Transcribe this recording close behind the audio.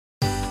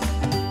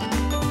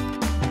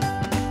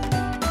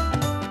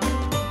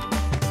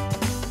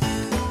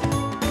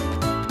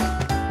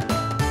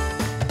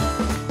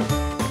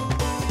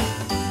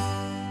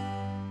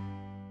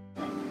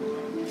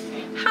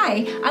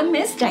Hi, I'm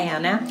Miss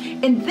Diana,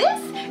 and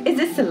this is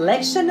a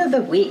selection of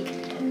the week.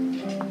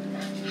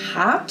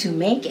 How to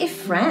make a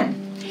friend.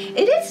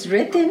 It is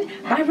written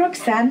by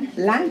Rozanne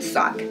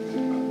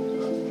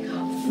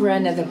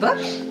Front of the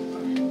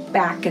book,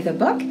 back of the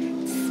book,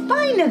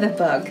 spine of the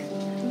book.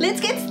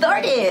 Let's get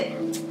started.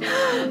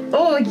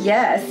 Oh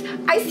yes,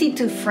 I see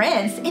two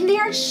friends and they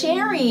are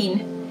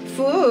sharing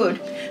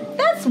food.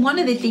 That's one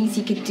of the things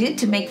you could do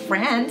to make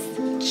friends.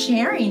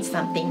 Sharing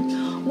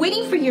something,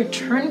 waiting for your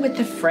turn with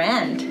a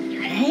friend,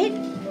 right?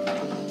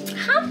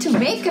 How to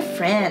make a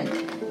friend.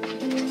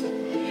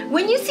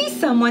 When you see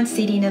someone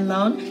sitting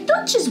alone,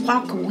 don't just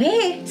walk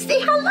away. Say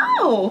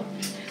hello.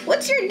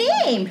 What's your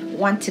name?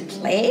 Want to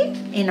play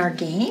in our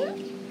game?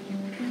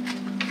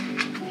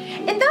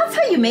 And that's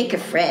how you make a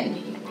friend.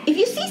 If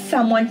you see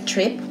someone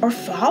trip or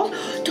fall,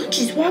 don't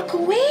just walk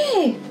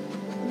away.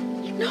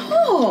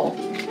 No.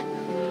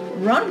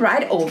 Run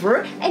right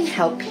over and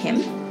help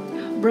him.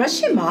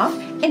 Brush him off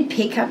and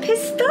pick up his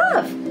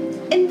stuff.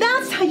 And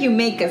that's how you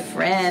make a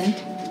friend.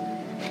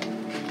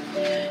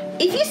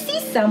 If you see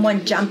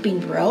someone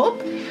jumping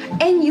rope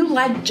and you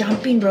like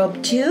jumping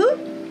rope too,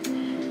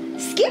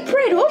 skip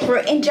right over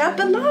and jump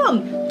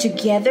along.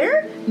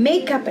 Together,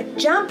 make up a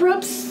jump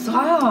rope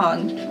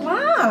song.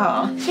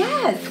 Wow,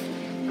 yes.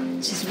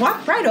 Just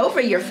walk right over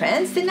your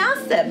friends and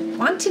ask them,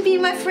 want to be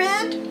my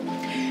friend?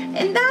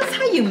 And that's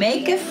how you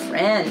make a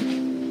friend.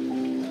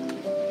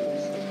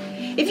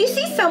 If you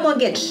see someone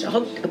get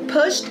shoved or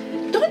pushed,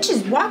 don't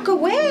just walk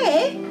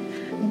away.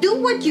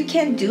 Do what you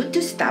can do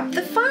to stop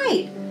the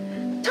fight.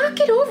 Talk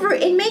it over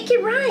and make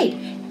it right.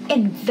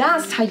 And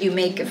that's how you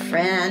make a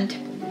friend.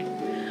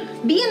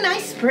 Be a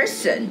nice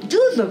person.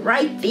 Do the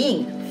right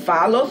thing.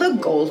 Follow the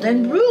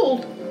golden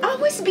rule.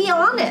 Always be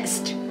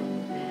honest.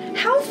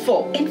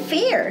 Helpful and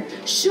fair.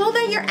 Show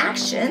that your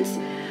actions,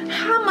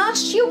 how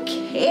much you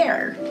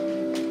care.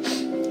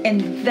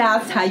 And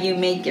that's how you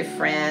make a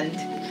friend.